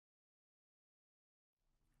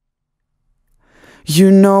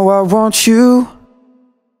You know I want you.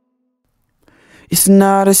 It's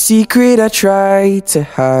not a secret I try to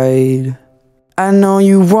hide. I know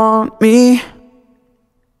you want me,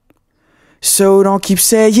 so don't keep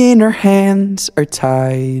saying our hands are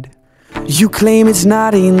tied. You claim it's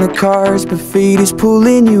not in the cards, but fate is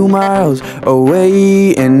pulling you miles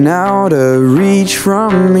away and out of reach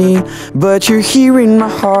from me. But you're here in my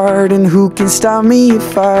heart, and who can stop me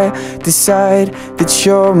if I decide that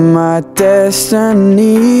you're my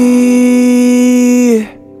destiny?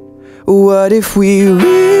 What if we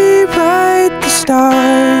rewrite the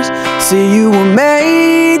stars? Say you were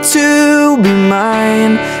made to be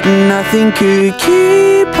mine. Nothing could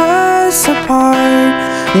keep us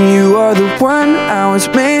apart. You are the one I was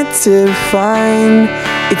meant to find.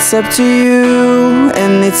 It's up to you,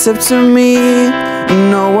 and it's up to me.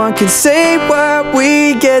 No one can say what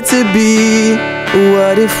we get to be.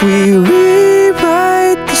 What if we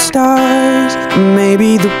rewrite the stars?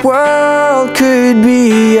 Maybe the world could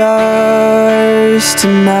be ours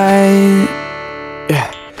tonight. Yeah.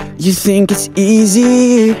 You think it's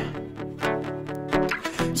easy.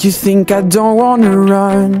 You think I don't wanna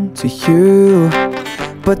run to you,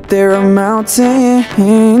 but there are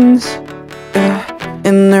mountains,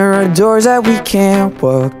 and there are doors that we can't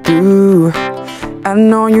walk through. I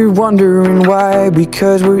know you're wondering why,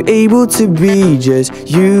 because we're able to be just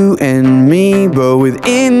you and me. But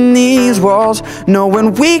within these walls, know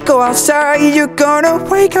when we go outside, you're gonna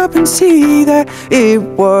wake up and see that it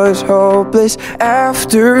was hopeless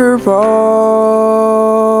after all.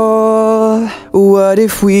 What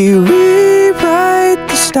if we rewrite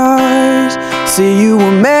the stars? Say you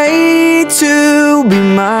were made to be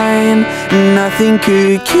mine. Nothing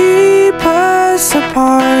could keep us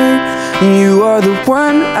apart. You are the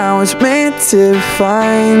one I was meant to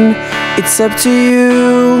find. It's up to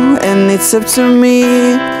you, and it's up to me.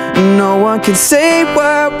 No one can say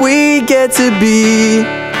what we get to be.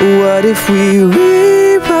 What if we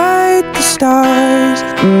rewrite the stars?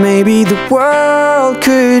 Maybe the world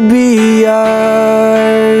could be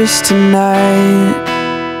ours tonight.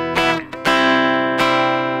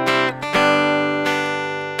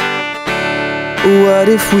 What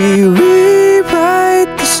if we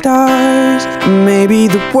rewrite the stars? Maybe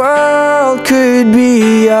the world could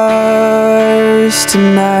be ours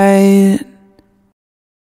tonight.